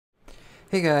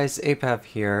Hey guys, Apav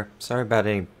here. Sorry about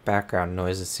any background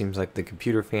noise. It seems like the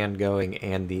computer fan going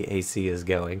and the AC is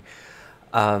going.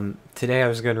 Today I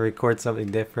was going to record something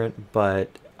different, but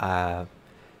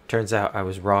turns out I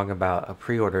was wrong about a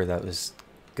pre-order that was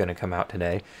going to come out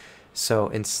today. So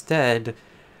instead,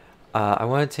 I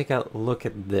want to take a look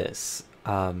at this.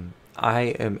 I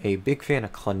am a big fan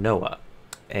of Klonoa,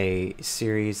 a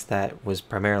series that was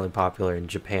primarily popular in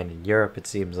Japan and Europe, it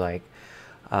seems like.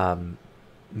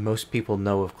 Most people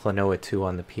know of Klonoa 2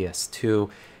 on the PS2,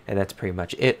 and that's pretty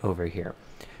much it over here.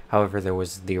 However, there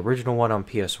was the original one on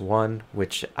PS1,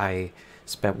 which I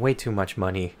spent way too much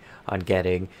money on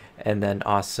getting, and then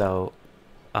also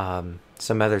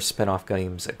some other spin-off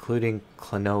games, including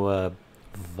Klonoa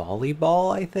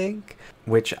Volleyball, I think,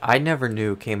 which I never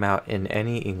knew came out in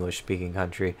any English-speaking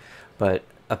country, but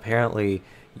apparently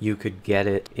you could get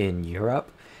it in Europe,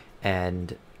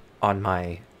 and on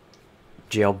my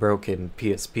jailbroken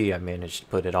PSP, I managed to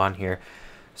put it on here.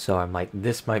 So I'm like,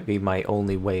 this might be my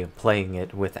only way of playing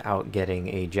it without getting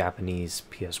a Japanese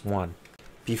PS1.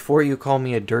 Before you call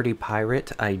me a dirty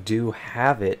pirate, I do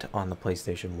have it on the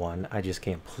PlayStation 1. I just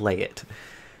can't play it.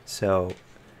 So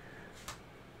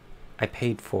I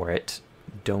paid for it.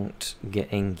 Don't get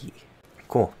angry.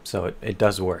 Cool. So it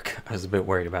does work. I was a bit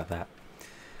worried about that.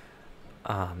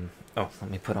 Oh,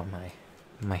 let me put on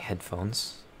my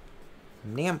headphones.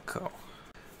 Namco.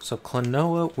 So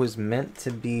Klonoa was meant to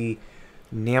be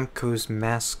Namco's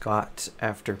mascot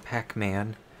after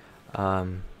Pac-Man.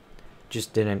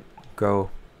 Just didn't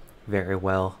go very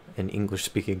well in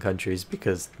English-speaking countries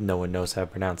because no one knows how to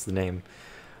pronounce the name.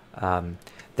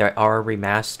 They are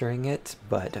remastering it,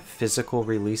 but physical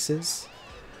releases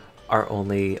are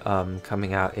only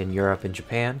coming out in Europe and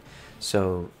Japan.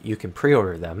 So you can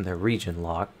pre-order them. They're region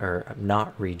locked, or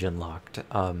not region locked.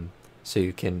 So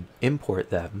you can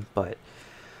import them, but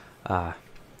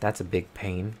that's a big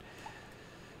pain.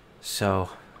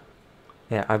 So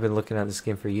yeah, I've been looking at this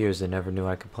game for years and never knew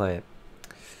I could play it.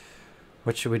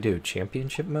 What should we do?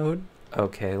 Championship mode?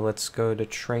 Okay, let's go to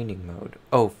training mode.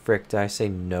 Oh frick, did I say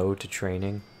no to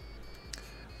training?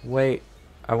 Wait,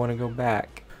 I want to go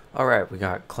back. Alright, we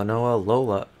got Klonoa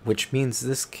Lola, which means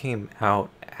this came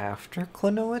out after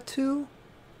Klonoa 2?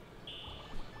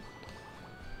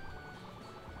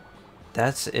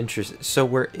 That's interesting. So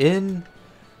we're in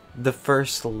the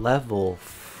first level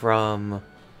from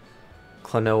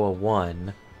Klonoa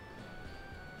 1,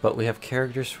 but we have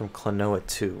characters from Klonoa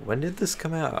 2. When did this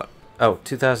come out? Oh,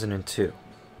 2002.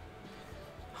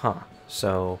 Huh.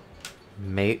 So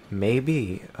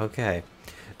maybe. Okay.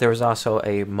 There was also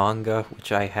a manga,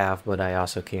 which I have, but I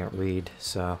also can't read,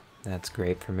 so that's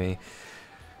great for me.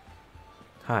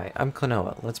 Hi, I'm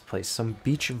Klonoa. Let's play some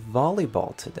beach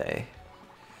volleyball today.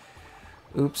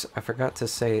 Oops, I forgot to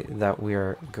say that we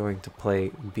are going to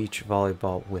play beach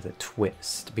volleyball with a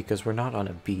twist, because we're not on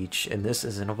a beach, and this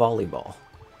isn't a volleyball.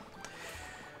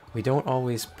 We don't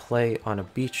always play on a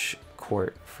beach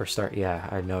court for start. Yeah,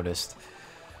 I noticed.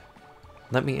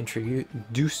 Let me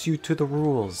introduce you to the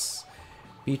rules.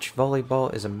 Beach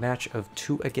volleyball is a match of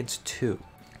 2 against 2.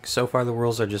 So far the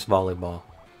rules are just volleyball.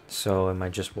 So am I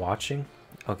just watching?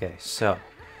 Okay, so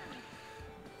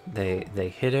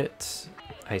they hit it.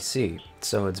 I see.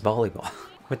 So it's volleyball.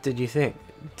 What did you think?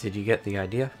 Did you get the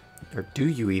idea? Or do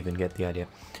you even get the idea?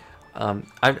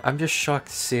 I'm just shocked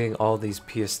seeing all these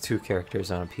PS2 characters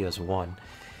on a PS1.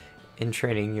 In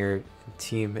training, your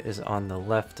team is on the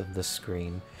left of the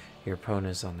screen. Your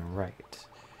opponent is on the right.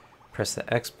 Press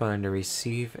the X button to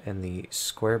receive and the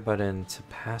square button to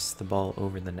pass the ball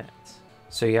over the net.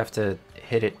 So you have to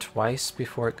hit it twice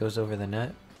before it goes over the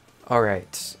net?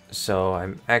 Alright, so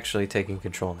I'm actually taking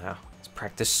control now.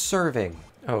 Practice serving.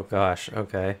 Oh gosh,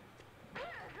 okay.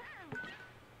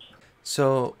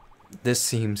 So this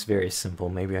seems very simple.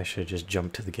 Maybe I should just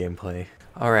jump to the gameplay.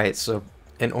 Alright, so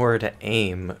in order to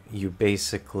aim, you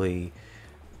basically,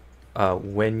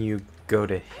 when you go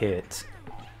to hit,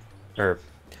 or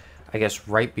I guess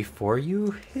right before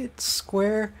you hit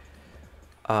square,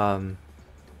 I'm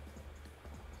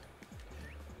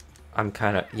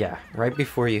kind of, yeah, right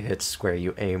before you hit square,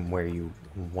 you aim where you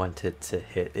want it to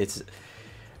hit.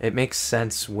 It makes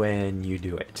sense when you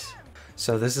do it.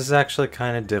 So this is actually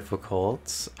kind of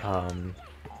difficult. I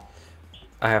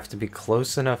have to be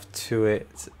close enough to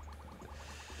it.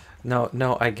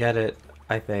 No, I get it,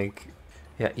 I think.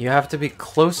 Yeah, you have to be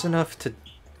close enough to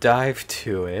dive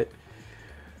to it.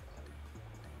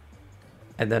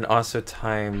 And then also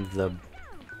time the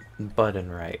button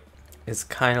right. It's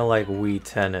kind of like Wii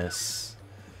Tennis,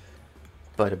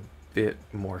 but a bit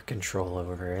more control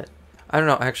over it. I don't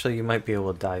know, actually you might be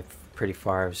able to dive pretty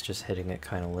far. I was just hitting it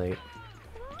kind of late.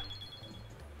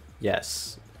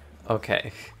 Yes.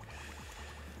 Okay.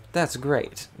 That's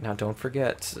great. Now don't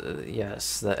forget,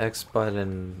 yes, the X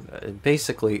button,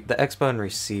 basically, the X button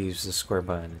receives, the square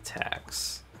button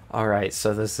attacks. Alright,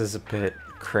 so this is a bit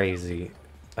crazy.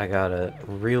 I gotta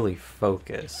really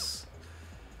focus.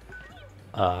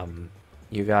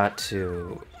 You got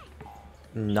to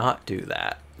not do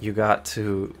that. You got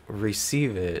to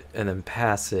receive it, and then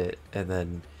pass it, and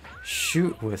then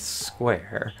shoot with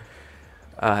square.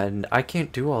 And I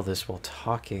can't do all this while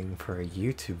talking for a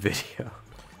YouTube video.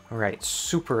 Alright,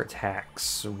 super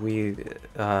attacks.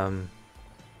 How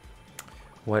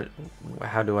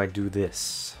do I do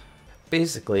this?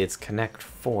 Basically, it's connect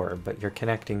 4, but you're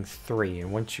connecting 3,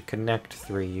 and once you connect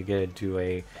 3, you get to do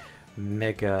a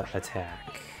mega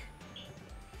attack.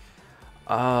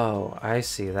 Oh, I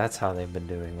see. That's how they've been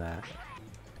doing that.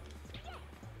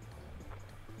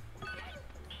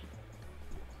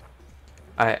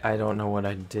 I don't know what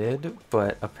I did,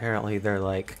 but apparently they're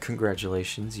like,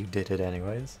 congratulations, you did it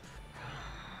anyways.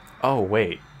 Oh,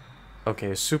 wait.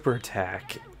 Okay, a super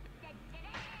attack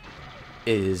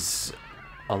is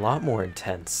a lot more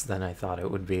intense than I thought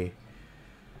it would be.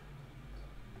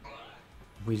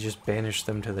 We just banished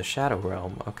them to the Shadow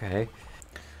Realm, okay.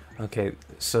 Okay,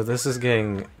 so this is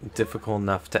getting difficult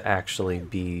enough to actually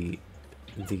be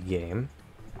the game.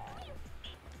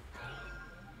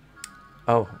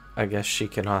 Oh, I guess she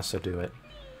can also do it.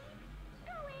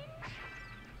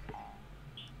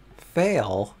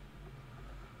 Fail?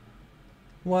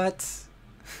 What?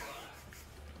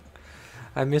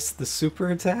 I missed the super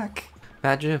attack?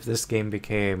 Imagine if this game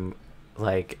became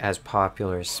like as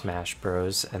popular as Smash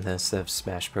Bros, and then instead of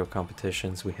Smash Bros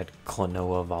competitions we had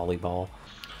Klonoa Volleyball.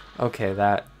 Okay,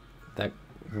 that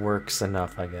works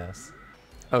enough, I guess.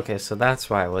 Okay, so that's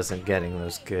why I wasn't getting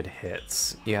those good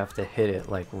hits. You have to hit it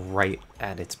like right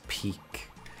at its peak.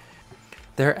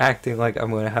 They're acting like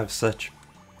I'm gonna have such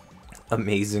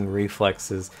amazing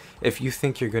reflexes. If you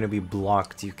think you're gonna be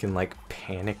blocked, you can like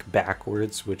panic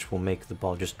backwards, which will make the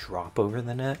ball just drop over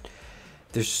the net.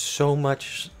 There's so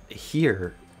much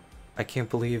here. I can't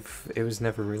believe it was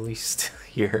never released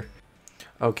here.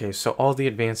 Okay, so all the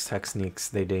advanced techniques,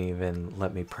 they didn't even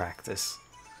let me practice.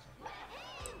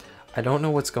 I don't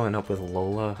know what's going up with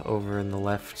Lola over in the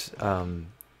left.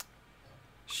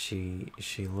 She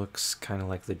looks kind of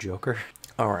like the Joker.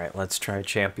 Alright, let's try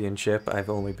championship. I've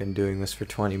only been doing this for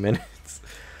 20 minutes.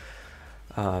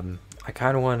 I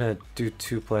kind of want to do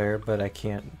 2-player, but I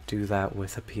can't do that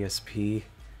with a PSP,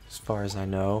 as far as I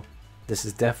know. This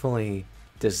is definitely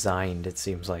designed, it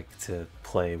seems like, to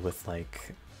play with,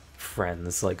 like,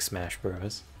 friends, like Smash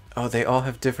Bros. Oh, they all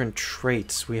have different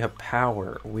traits. We have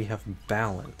power, we have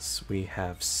balance, we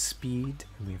have speed,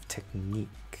 and we have technique.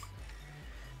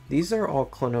 These are all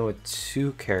Klonoa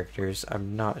 2 characters.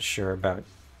 I'm not sure about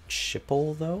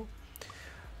Chipple, though.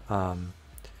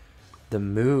 The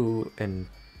Moo and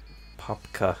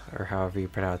Popka, or however you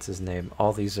pronounce his name,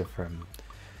 all these are from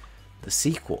the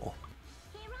sequel.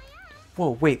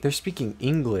 Whoa, wait, they're speaking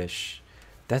English.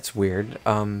 That's weird.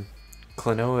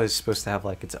 Klonoa is supposed to have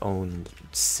like its own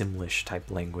Simlish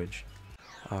type language.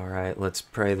 Alright, let's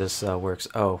pray this works.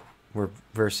 Oh, we're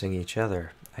versing each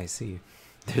other. I see.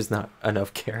 There's not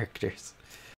enough characters.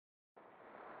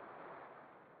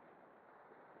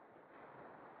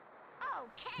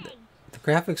 Okay. The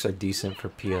graphics are decent for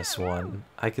PS1.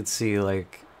 I could see,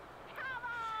 like,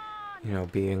 you know,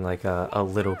 being like a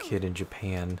little kid in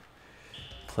Japan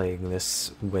playing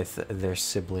this with their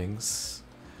siblings.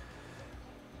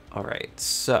 Alright,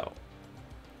 so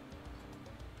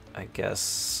I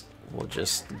guess we'll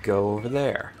just go over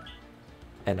there.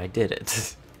 And I did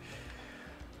it.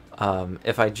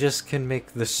 If I just can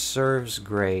make the serves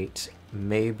great,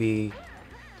 maybe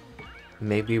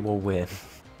we'll win.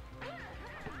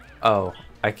 Oh,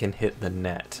 I can hit the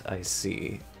net, I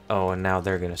see. Oh, and now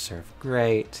they're gonna serve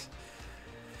great.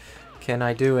 Can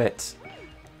I do it?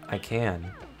 I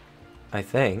can. I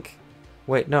think.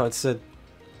 Wait, no, it said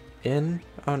in?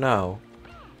 Oh no.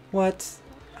 What?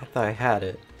 I thought I had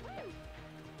it.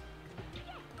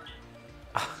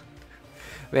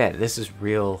 Man, this is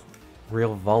real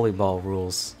volleyball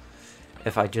rules.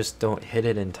 If I just don't hit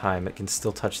it in time, it can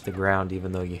still touch the ground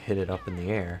even though you hit it up in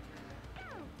the air.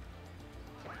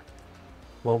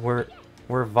 Well,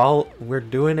 we're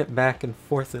doing it back and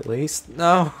forth at least.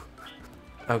 No.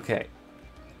 Okay.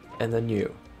 And then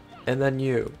you. And then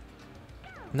you.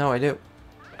 No, I do.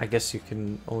 I guess you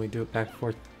can only do it back and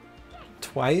forth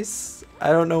twice?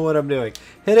 I don't know what I'm doing.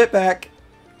 Hit it back.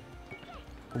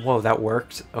 Whoa, that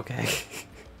worked. Okay.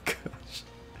 Gosh.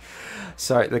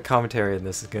 Sorry, the commentary in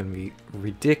this is going to be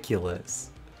ridiculous.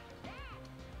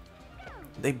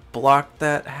 They blocked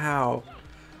that? How?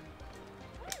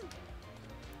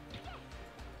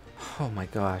 Oh my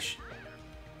gosh.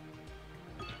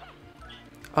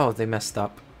 Oh, they messed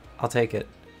up. I'll take it.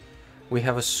 We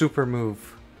have a super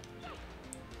move.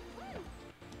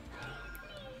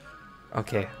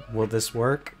 Okay, will this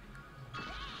work?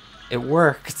 It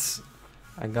worked!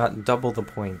 I got double the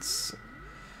points.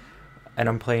 And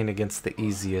I'm playing against the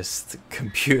easiest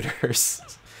computers.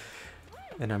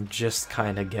 And I'm just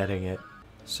kind of getting it.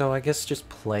 So I guess just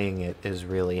playing it is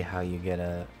really how you get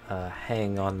a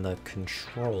hang on the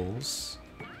controls.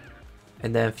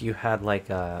 And then if you had like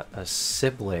a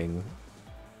sibling,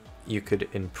 you could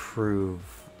improve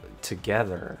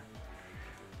together.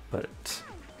 But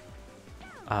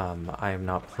I am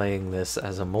not playing this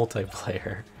as a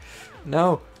multiplayer.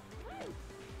 No!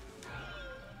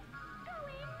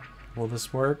 Will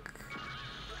this work?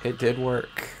 It did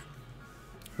work.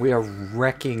 We are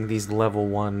wrecking these level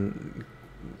 1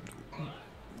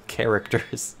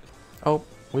 characters. Oh,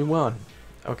 we won.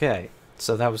 Okay,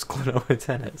 so that was Klonoa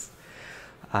Tennis.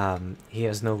 He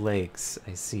has no legs,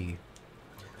 I see.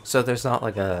 So there's not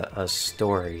like a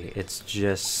story, it's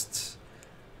just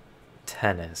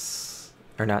tennis.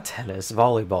 Or not tennis,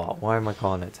 volleyball. Why am I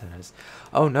calling it tennis?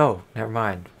 Oh no, never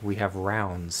mind. We have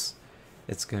rounds.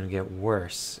 It's gonna get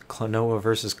worse. Klonoa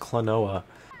versus Klonoa.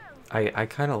 I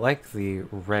kind of like the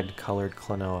red colored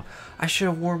Klonoa. I should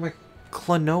have worn my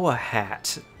Klonoa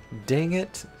hat. Dang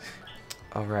it.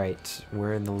 Alright,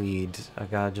 we're in the lead. I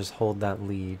gotta just hold that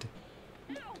lead.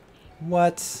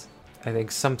 What? I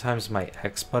think sometimes my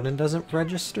X button doesn't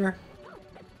register.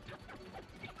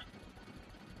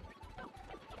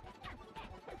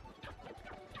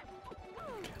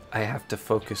 I have to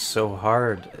focus so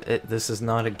hard. This is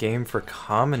not a game for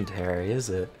commentary, is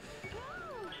it?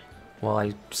 Well,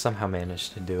 I somehow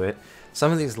managed to do it.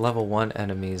 Some of these level 1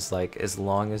 enemies, like, as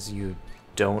long as you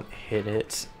don't hit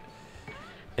it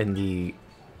in the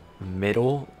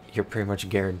middle, you're pretty much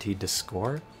guaranteed to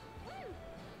score.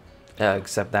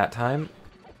 Except that time.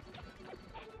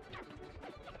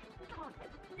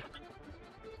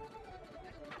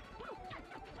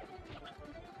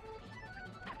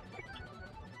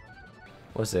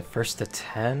 Was it first to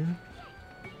 10?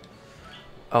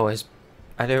 Oh,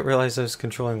 I didn't realize I was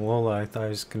controlling Lola. I thought I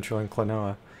was controlling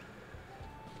Klonoa.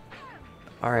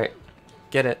 Alright,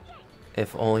 get it.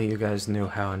 If only you guys knew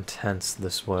how intense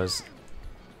this was.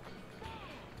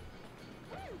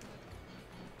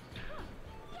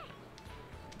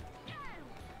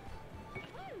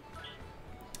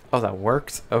 Oh, that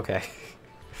worked? Okay.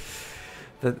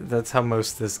 That's how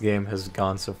most of this game has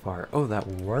gone so far. Oh, that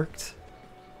worked?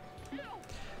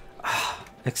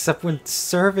 Except when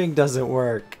serving doesn't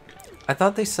work. I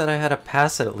thought they said I had to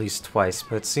pass it at least twice,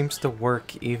 but it seems to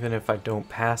work even if I don't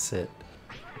pass it.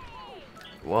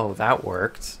 Whoa, that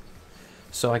worked.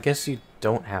 So I guess you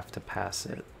don't have to pass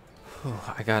it. Whew,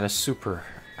 I got a super.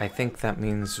 I think that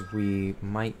means we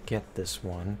might get this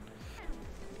one.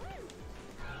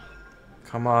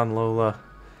 Come on, Lola.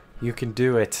 You can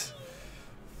do it.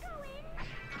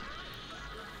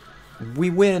 We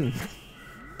win!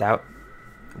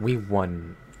 We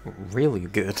won really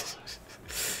good.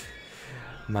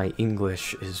 My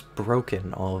English is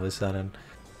broken all of a sudden.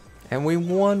 And we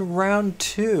won round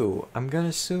 2. I'm gonna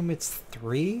assume it's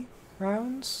 3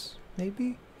 rounds,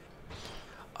 maybe?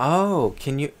 Oh,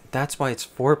 that's why it's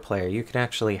 4-player. You can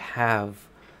actually have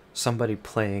somebody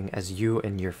playing as you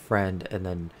and your friend, and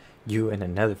then you and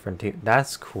another friend team.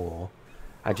 That's cool.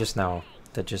 That just now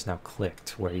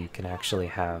clicked, where you can actually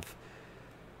have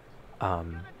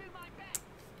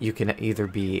you can either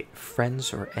be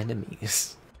friends or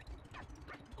enemies.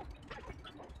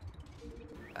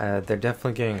 They're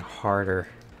definitely getting harder.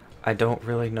 I don't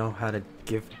really know how to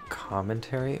give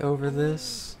commentary over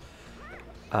this.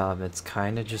 It's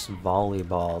kind of just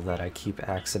volleyball that I keep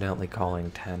accidentally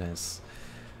calling tennis.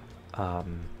 I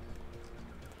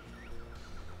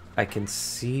can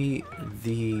see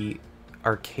the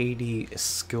arcadey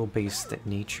skill-based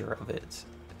nature of it.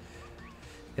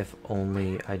 If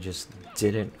only I just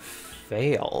didn't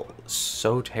fail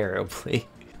so terribly.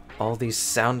 All these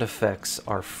sound effects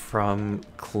are from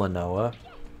Klonoa.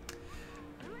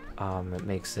 It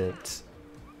makes it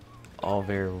all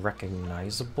very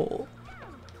recognizable.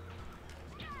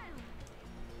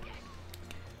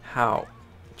 How?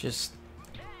 Just...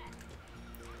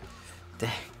 Dang.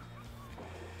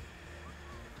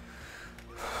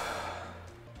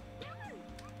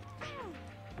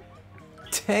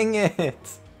 Dang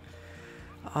it!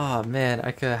 Oh man,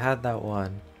 I could have had that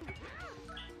one.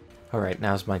 Alright,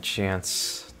 now's my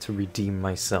chance to redeem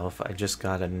myself. I just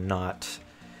gotta not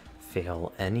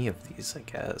fail any of these, I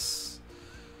guess.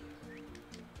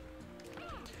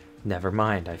 Never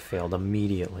mind, I failed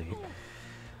immediately.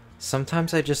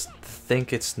 Sometimes I just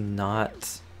think it's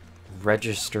not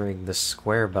registering the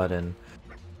square button.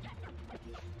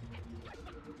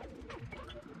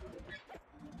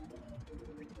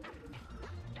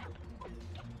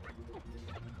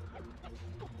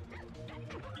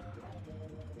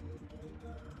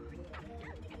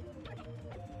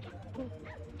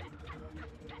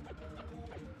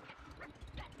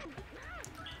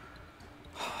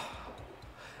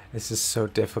 This is so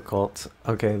difficult.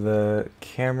 Okay, the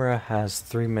camera has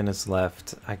 3 minutes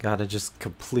left. I gotta just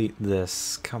complete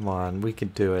this. Come on, we can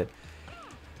do it.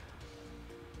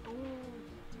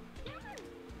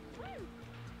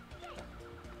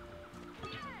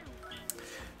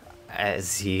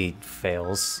 As he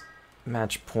fails.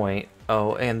 Match point.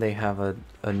 Oh, and they have a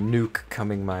nuke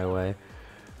coming my way.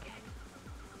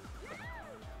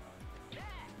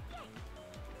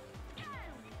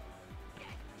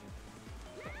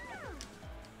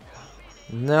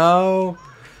 No!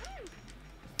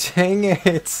 Dang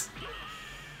it!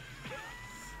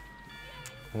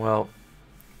 Well,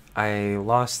 I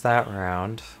lost that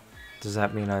round. Does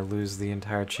that mean I lose the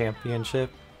entire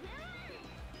championship?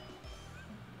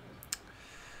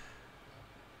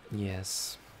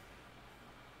 Yes.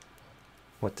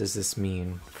 What does this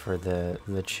mean for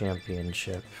the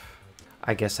championship?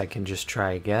 I guess I can just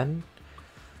try again.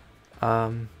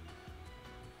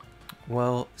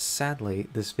 Well, sadly,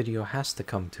 this video has to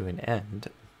come to an end,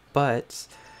 but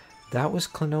that was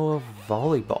Klonoa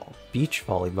Volleyball, beach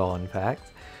volleyball in fact.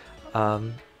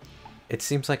 It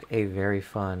seems like a very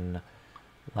fun,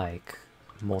 like,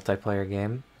 multiplayer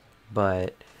game,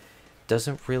 but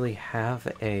doesn't really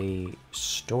have a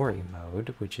story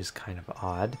mode, which is kind of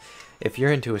odd. If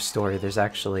you're into a story, there's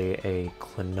actually a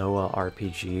Klonoa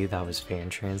RPG that was fan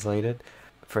translated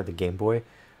for the Game Boy,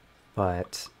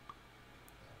 but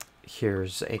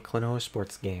here's a Klonoa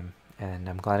sports game, and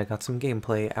I'm glad I got some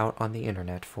gameplay out on the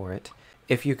internet for it.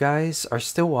 If you guys are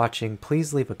still watching,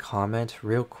 please leave a comment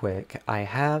real quick. I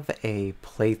have a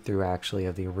playthrough actually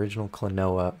of the original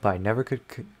Klonoa, but I never could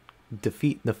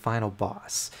defeat the final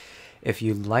boss. If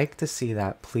you'd like to see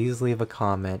that, please leave a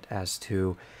comment as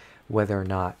to whether or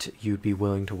not you'd be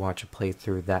willing to watch a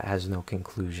playthrough that has no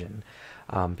conclusion,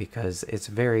 because it's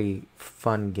a very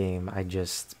fun game.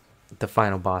 The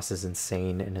final boss is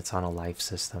insane, and it's on a life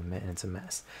system, and it's a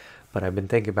mess. But I've been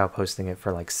thinking about posting it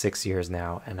for like 6 years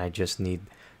now, and I just need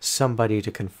somebody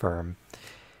to confirm.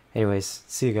 Anyways,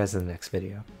 see you guys in the next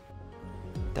video.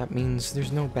 That means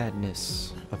there's no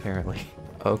badness, apparently.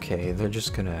 Okay, they're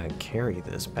just gonna carry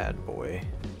this bad boy.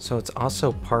 So it's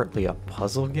also partly a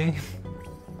puzzle game?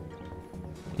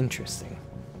 Interesting.